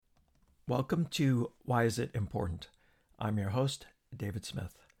Welcome to Why Is It Important? I'm your host, David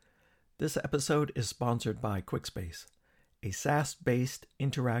Smith. This episode is sponsored by QuickSpace, a SaaS-based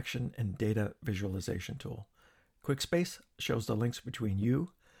interaction and data visualization tool. QuickSpace shows the links between you,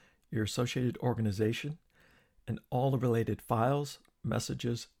 your associated organization, and all the related files,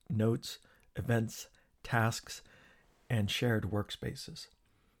 messages, notes, events, tasks, and shared workspaces.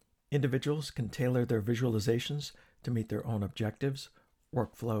 Individuals can tailor their visualizations to meet their own objectives,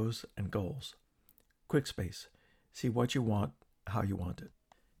 workflows, and goals. QuickSpace. See what you want, how you want it.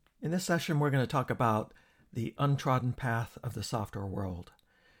 In this session, we're going to talk about the untrodden path of the software world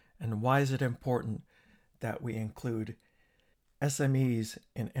and why is it important that we include SMEs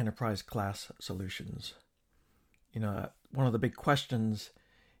in enterprise class solutions. One of the big questions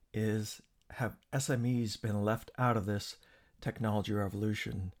is, have SMEs been left out of this technology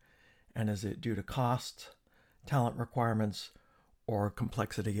revolution? And is it due to cost, talent requirements, or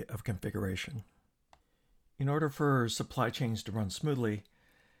complexity of configuration? In order for supply chains to run smoothly,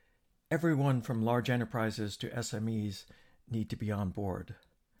 everyone from large enterprises to SMEs need to be on board.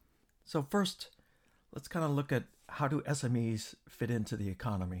 So first, let's kind of look at how do SMEs fit into the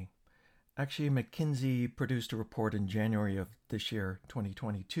economy. Actually, McKinsey produced a report in January of this year,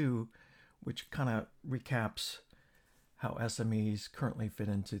 2022, which kind of recaps how SMEs currently fit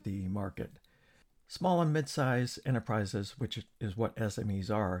into the market. Small and mid-sized enterprises, which is what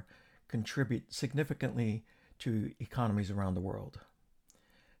SMEs are, contribute significantly to economies around the world.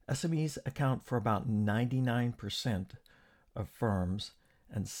 SMEs account for about 99% of firms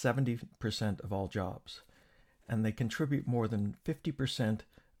and 70% of all jobs, and they contribute more than 50%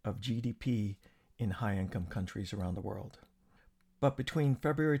 of GDP in high-income countries around the world. But between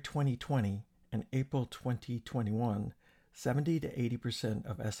February 2020 and April 2021, 70 to 80%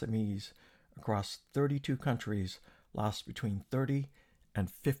 of SMEs across 32 countries lost between 30 and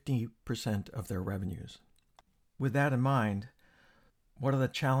 50% of their revenues. With that in mind, what are the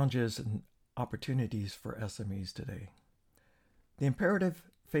challenges and opportunities for SMEs today? The imperative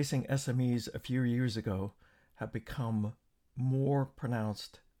facing SMEs a few years ago have become more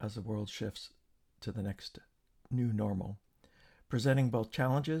pronounced as the world shifts to the next new normal, presenting both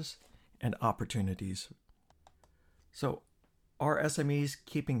challenges and opportunities. So, are SMEs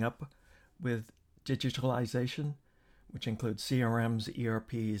keeping up with digitalization, which includes CRMs,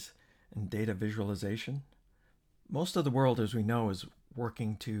 ERPs, and data visualization? Most of the world, as we know, is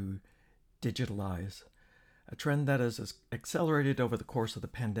working to digitalize, a trend that has accelerated over the course of the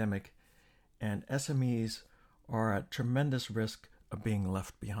pandemic, and SMEs are at tremendous risk of being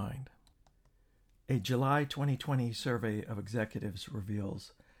left behind. A July 2020 survey of executives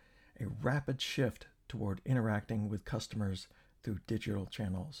reveals a rapid shift toward interacting with customers through digital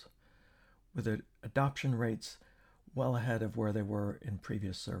channels, with adoption rates well ahead of where they were in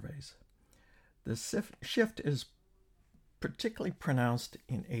previous surveys. The shift is particularly pronounced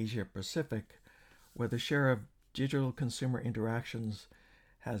in Asia Pacific, where the share of digital consumer interactions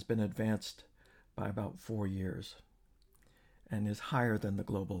has been advanced by about 4 years and is higher than the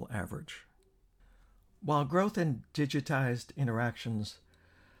global average. While growth in digitized interactions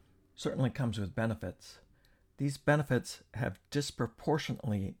certainly comes with benefits, these benefits have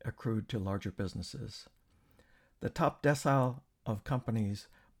disproportionately accrued to larger businesses. The top decile of companies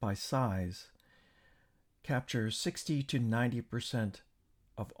by size capture 60 to 90%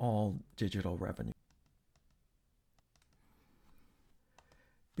 of all digital revenue.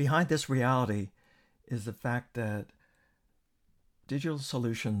 Behind this reality is the fact that digital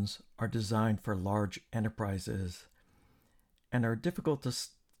solutions are designed for large enterprises and are difficult to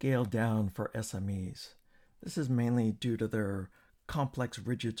scale down for SMEs. This is mainly due to their complex,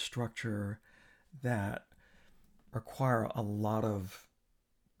 rigid structure that require a lot of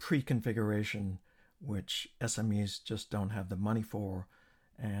pre-configuration, which SMEs just don't have the money for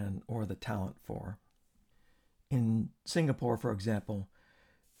or the talent for. In Singapore, for example,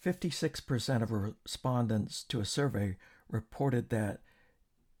 56% of respondents to a survey reported that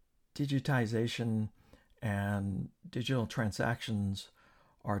digitization and digital transactions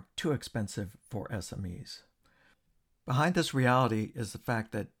are too expensive for SMEs. Behind this reality is the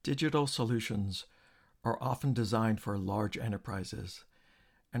fact that digital solutions are often designed for large enterprises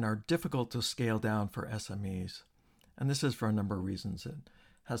and are difficult to scale down for SMEs. And this is for a number of reasons. It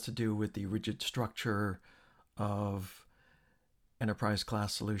has to do with the rigid structure of enterprise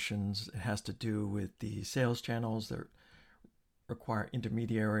class solutions. It has to do with the sales channels that require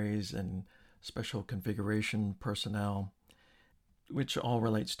intermediaries and special configuration personnel, which all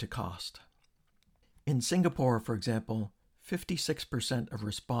relates to cost. In Singapore, for example, 56% of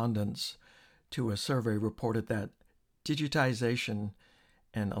respondents to a survey reported that digitization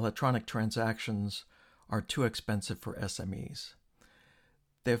and electronic transactions are too expensive for SMEs.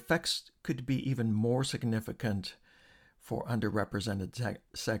 The effects could be even more significant for underrepresented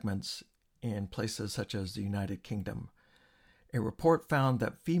segments in places such as the United Kingdom. A report found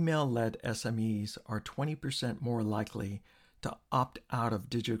that female-led SMEs are 20% more likely to opt out of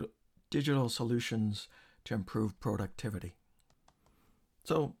digital solutions to improve productivity.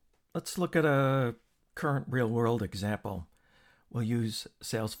 So let's look at a current real-world example. We'll use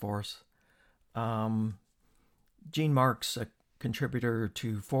Salesforce. Gene Marks, a contributor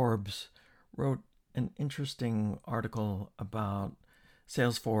to Forbes, wrote an interesting article about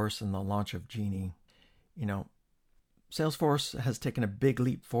Salesforce and the launch of Genie. Salesforce has taken a big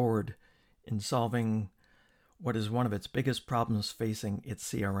leap forward in solving what is one of its biggest problems facing its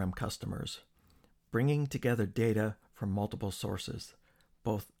CRM customers, bringing together data from multiple sources,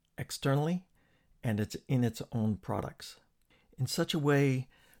 both externally and in its own products, in such a way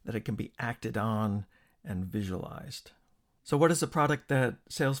that it can be acted on and visualized. So what is the product that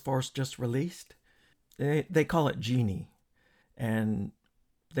Salesforce just released? They call it Genie, and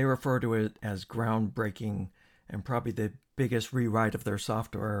they refer to it as groundbreaking and probably the biggest rewrite of their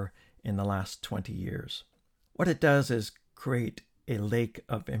software in the last 20 years. What it does is create a lake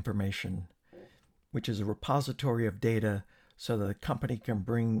of information, which is a repository of data so that a company can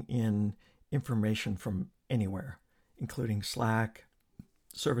bring in information from anywhere, including Slack,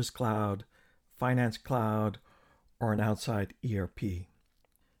 Service Cloud, Finance Cloud, or an outside ERP,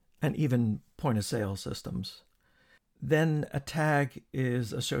 and even point-of-sale systems. Then a tag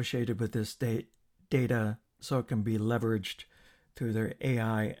is associated with this data so it can be leveraged through their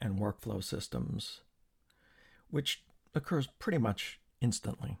AI and workflow systems, which occurs pretty much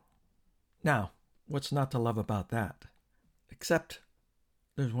instantly. Now, what's not to love about that? Except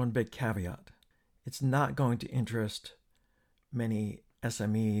there's one big caveat. It's not going to interest many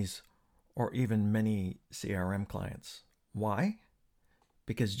SMEs or even many CRM clients. Why?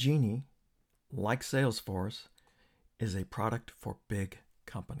 Because Genie, like Salesforce, is a product for big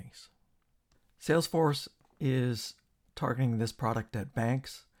companies. Salesforce is targeting this product at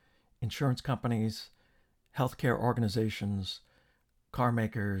banks, insurance companies, healthcare organizations, car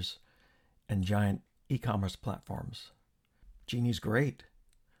makers, and giant e-commerce platforms. Genie's great,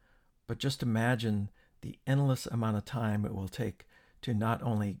 but just imagine the endless amount of time it will take to not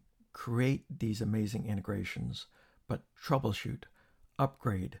only create these amazing integrations, but troubleshoot,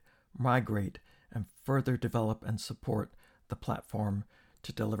 upgrade, migrate, and further develop and support the platform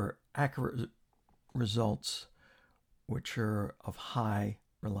to deliver accurate results which are of high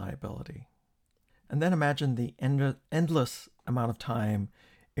reliability. And then imagine the endless amount of time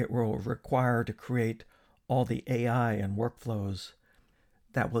it will require to create all the AI and workflows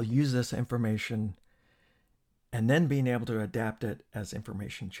that will use this information and then being able to adapt it as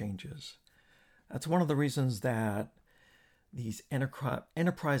information changes. That's one of the reasons that these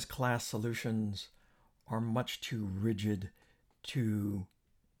enterprise class solutions are much too rigid to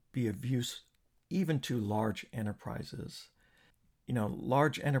be of use even to large enterprises.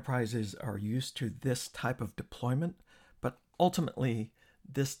 Large enterprises are used to this type of deployment, but ultimately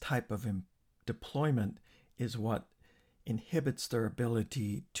this type of deployment is what inhibits their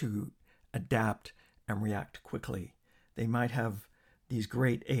ability to adapt and react quickly. They might have these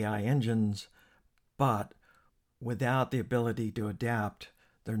great AI engines, but without the ability to adapt,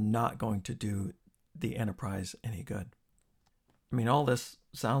 they're not going to do the enterprise any good. All this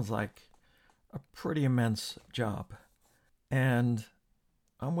sounds like a pretty immense job. And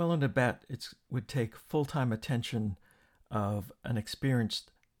I'm willing to bet it would take full-time attention of an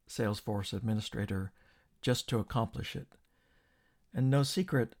experienced Salesforce administrator just to accomplish it. And no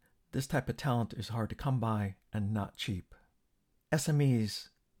secret, this type of talent is hard to come by and not cheap. SMEs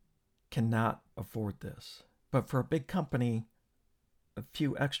cannot afford this. But for a big company, a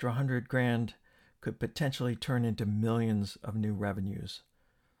few extra $100,000 could potentially turn into millions of new revenues.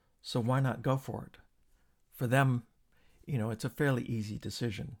 So why not go for it? For them, it's a fairly easy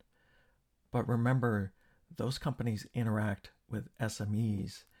decision. But remember, those companies interact with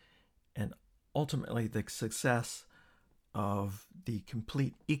SMEs, and ultimately the success of the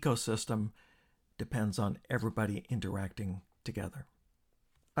complete ecosystem depends on everybody interacting together.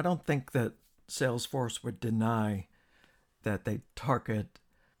 I don't think that Salesforce would deny that they target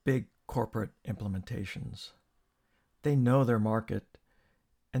big corporate implementations. They know their market,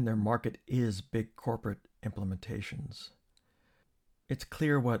 and their market is big corporate implementations. It's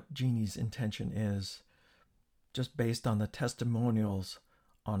clear what Genie's intention is, just based on the testimonials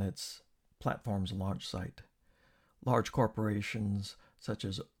on its platform's launch site. Large corporations such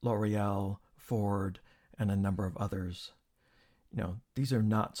as L'Oreal, Ford, and a number of others. These are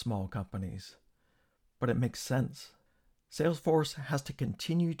not small companies, but it makes sense. Salesforce has to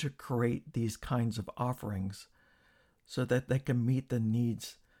continue to create these kinds of offerings so that they can meet the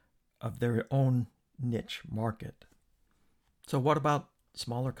needs of their own niche market. So what about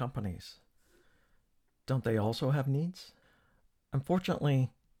smaller companies? Don't they also have needs?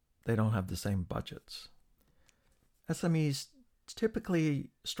 Unfortunately, they don't have the same budgets. SMEs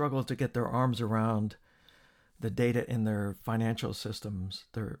typically struggle to get their arms around the data in their financial systems,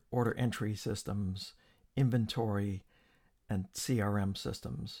 their order entry systems, inventory, and CRM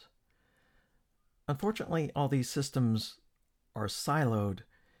systems. Unfortunately, all these systems are siloed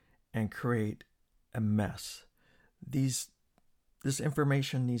and create a mess. This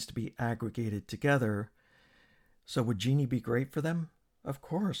information needs to be aggregated together. So would Genie be great for them? Of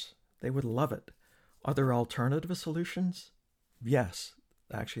course, they would love it. Are there alternative solutions? Yes,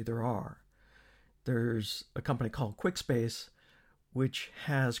 actually there are. There's a company called QuickSpace, which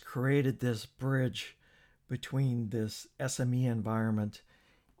has created this bridge between this SME environment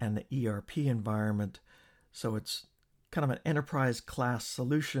and the ERP environment. So it's kind of an enterprise class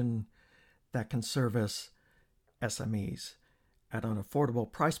solution that can service SMEs at an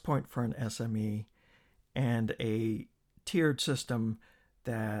affordable price point for an SME and a tiered system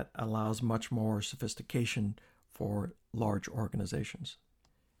that allows much more sophistication for large organizations.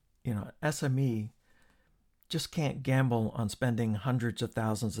 SME just can't gamble on spending hundreds of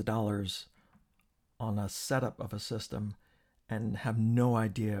thousands of dollars on a setup of a system and have no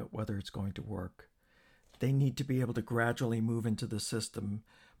idea whether it's going to work. They need to be able to gradually move into the system,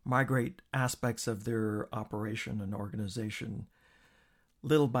 migrate aspects of their operation and organization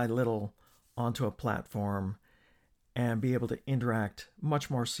little by little onto a platform and be able to interact much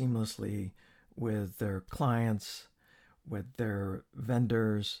more seamlessly with their clients, with their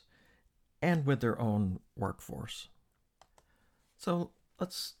vendors, and with their own workforce. So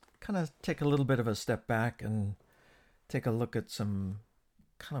let's kind of take a little bit of a step back and take a look at some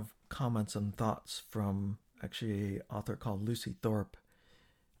kind of comments and thoughts from actually an author called Lucy Thorpe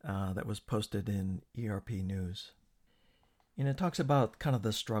that was posted in ERP News. It talks about kind of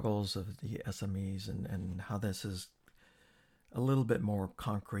the struggles of the SMEs and how this is a little bit more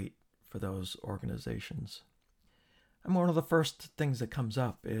concrete for those organizations. And one of the first things that comes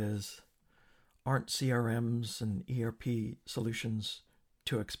up is, aren't CRMs and ERP solutions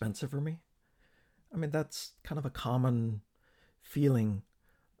too expensive for me? I mean, that's kind of a common feeling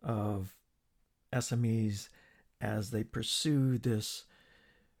of SMEs as they pursue this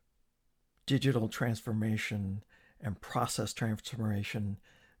digital transformation and process transformation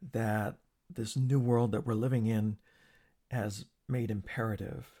that this new world that we're living in has made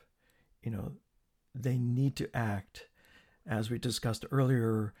imperative. They need to act. As we discussed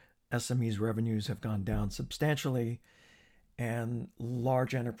earlier, SMEs' revenues have gone down substantially, and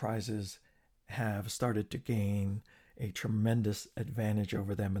large enterprises have started to gain a tremendous advantage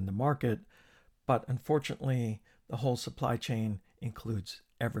over them in the market. But unfortunately, the whole supply chain includes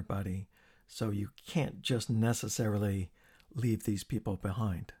everybody, so you can't just necessarily leave these people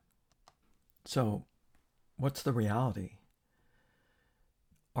behind. So, what's the reality?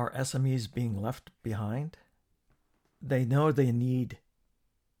 Are SMEs being left behind? They know they need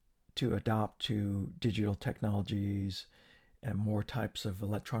to adopt to digital technologies and more types of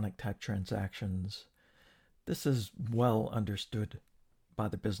electronic type transactions. This is well understood by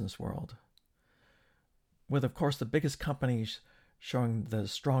the business world, with, of course, the biggest companies showing the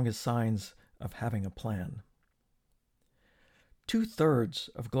strongest signs of having a plan. 2/3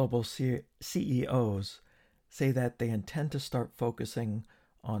 of global CEOs say that they intend to start focusing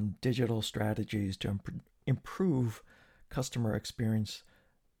on digital strategies to improve customer experience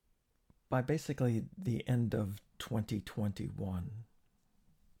by basically the end of 2021.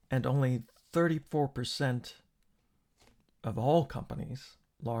 And only 34% of all companies,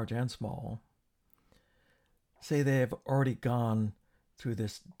 large and small, say they have already gone through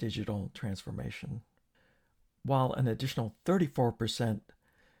this digital transformation, while an additional 34%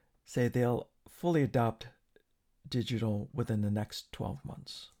 say they'll fully adopt digital within the next 12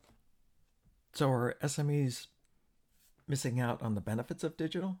 months. So are SMEs missing out on the benefits of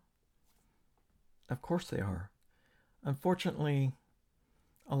digital? Of course they are. Unfortunately,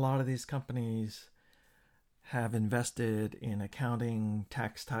 a lot of these companies have invested in accounting,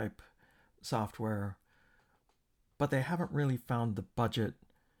 tax type software, but they haven't really found the budget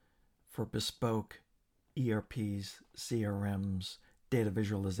for bespoke ERPs, CRMs, data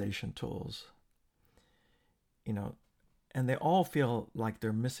visualization tools. And they all feel like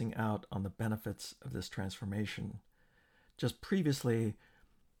they're missing out on the benefits of this transformation. Just previously,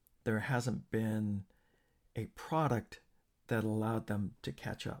 there hasn't been a product that allowed them to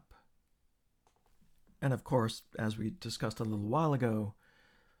catch up. And of course, as we discussed a little while ago,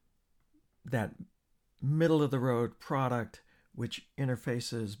 that middle of the road product which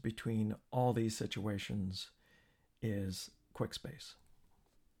interfaces between all these situations is QuickSpace.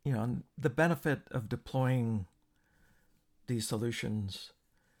 And the benefit of deploying these solutions,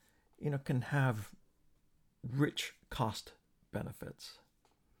 can have rich cost benefits.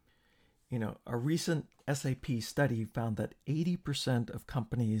 A recent SAP study found that 80% of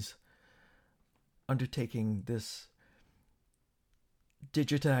companies undertaking this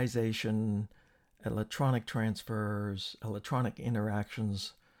digitization, electronic transfers, electronic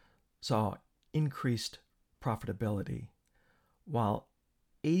interactions saw increased profitability, while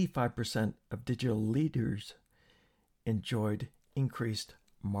 85% of digital leaders enjoyed increased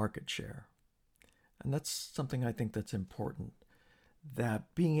market share. And that's something I think that's important,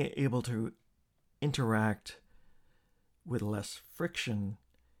 that being able to interact with less friction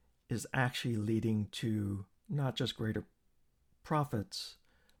is actually leading to not just greater profits,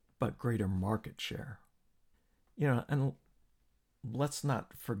 but greater market share. And let's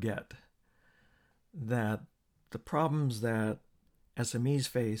not forget that the problems that SMEs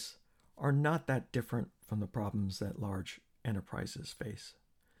face are not that different from the problems that large enterprises face.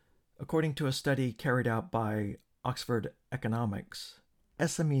 According to a study carried out by Oxford Economics,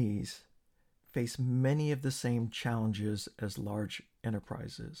 SMEs face many of the same challenges as large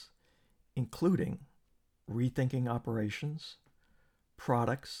enterprises, including rethinking operations,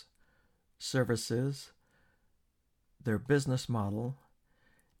 products, services, their business model,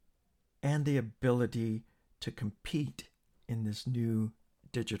 and the ability to compete in this new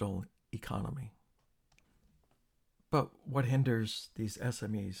digital economy. But what hinders these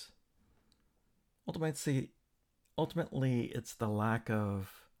SMEs? Ultimately, it's the lack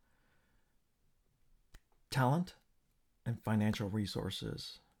of talent and financial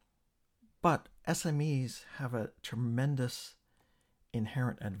resources. But SMEs have a tremendous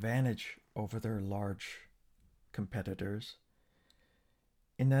inherent advantage over their large competitors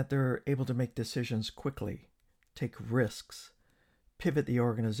in that they're able to make decisions quickly, take risks, pivot the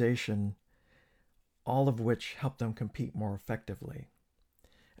organization, all of which help them compete more effectively.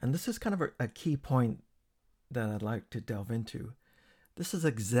 And this is kind of a key point that I'd like to delve into. This is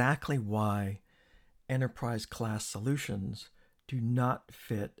exactly why enterprise class solutions do not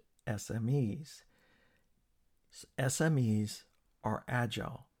fit SMEs. SMEs are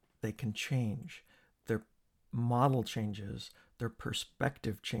agile. They can change. Their model changes. Their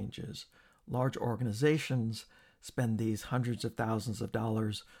perspective changes. Large organizations spend these hundreds of thousands of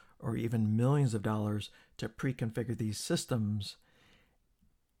dollars or even millions of dollars to pre-configure these systems.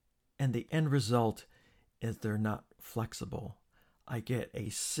 And the end result is they're not flexible. I get a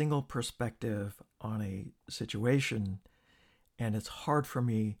single perspective on a situation, and it's hard for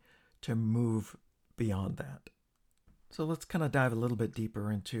me to move beyond that. So let's kind of dive a little bit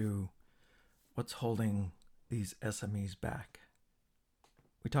deeper into what's holding these SMEs back.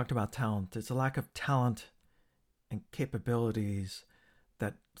 We talked about talent. It's a lack of talent and capabilities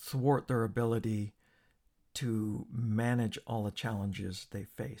that thwart their ability to manage all the challenges they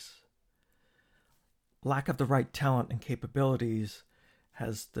face. Lack of the right talent and capabilities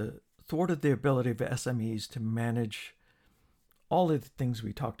has thwarted the ability of SMEs to manage all of the things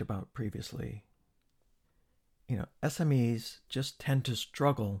we talked about previously. SMEs just tend to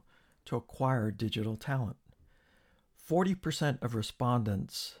struggle to acquire digital talent. 40% of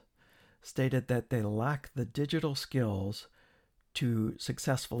respondents stated that they lack the digital skills to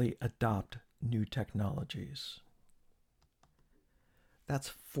successfully adopt new technologies.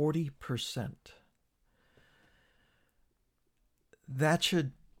 That's 40%. That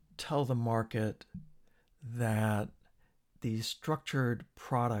should tell the market that these structured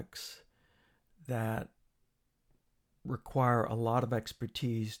products that require a lot of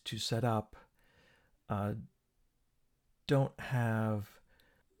expertise to set up don't have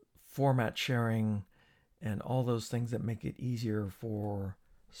format sharing and all those things that make it easier for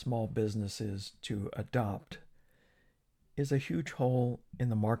small businesses to adopt is a huge hole in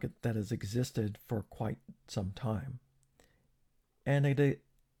the market that has existed for quite some time. And it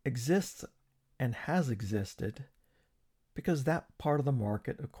exists and has existed because that part of the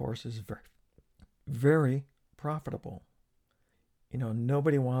market, of course, is very, very profitable.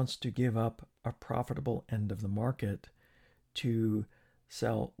 Nobody wants to give up a profitable end of the market to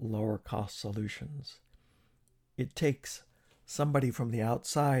sell lower cost solutions. It takes somebody from the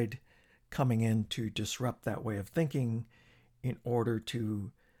outside coming in to disrupt that way of thinking in order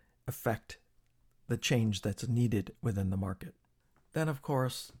to affect the change that's needed within the market. Then, of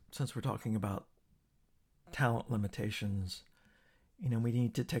course, since we're talking about talent limitations, we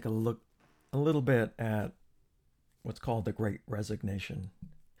need to take a little bit at what's called the Great Resignation.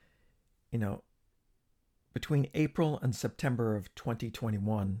 Between April and September of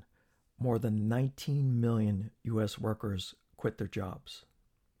 2021, more than 19 million U.S. workers quit their jobs.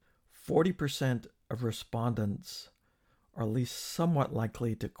 40% of respondents are at least somewhat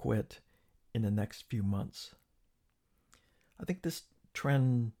likely to quit in the next few months. I think this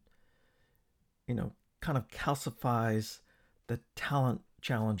trend, kind of calcifies the talent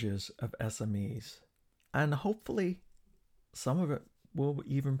challenges of SMEs. And hopefully some of it will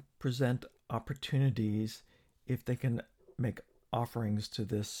even present opportunities if they can make offerings to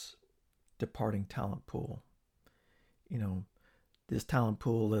this departing talent pool. This talent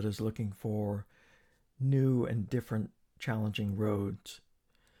pool that is looking for new and different challenging roads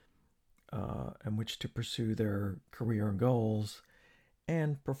in which to pursue their career and goals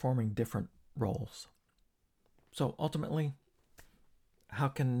and performing different roles. So ultimately, how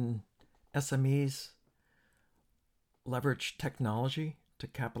can SMEs leverage technology to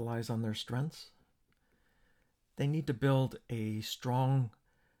capitalize on their strengths? They need to build a strong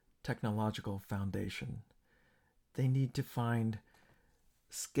technological foundation. They need to find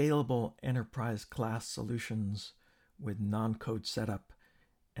scalable enterprise class solutions with non-code setup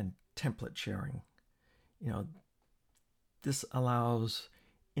and template sharing. This allows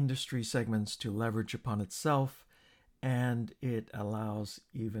industry segments to leverage upon itself, and it allows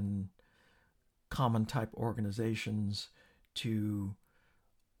even common type organizations to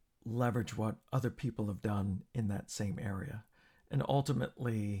leverage what other people have done in that same area. And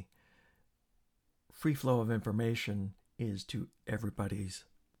ultimately, free flow of information is to everybody's.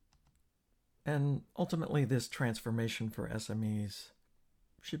 And ultimately, this transformation for SMEs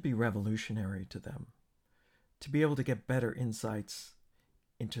should be revolutionary to them. To be able to get better insights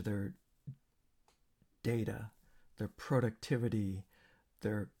into their data, their productivity,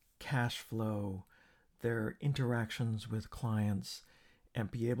 their cash flow, their interactions with clients,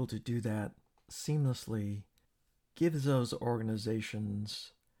 and be able to do that seamlessly gives those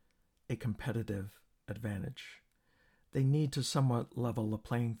organizations a competitive advantage. They need to somewhat level the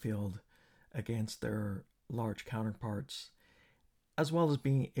playing field against their large counterparts, as well as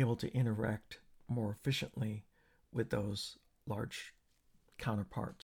being able to interact more efficiently with those large counterparts.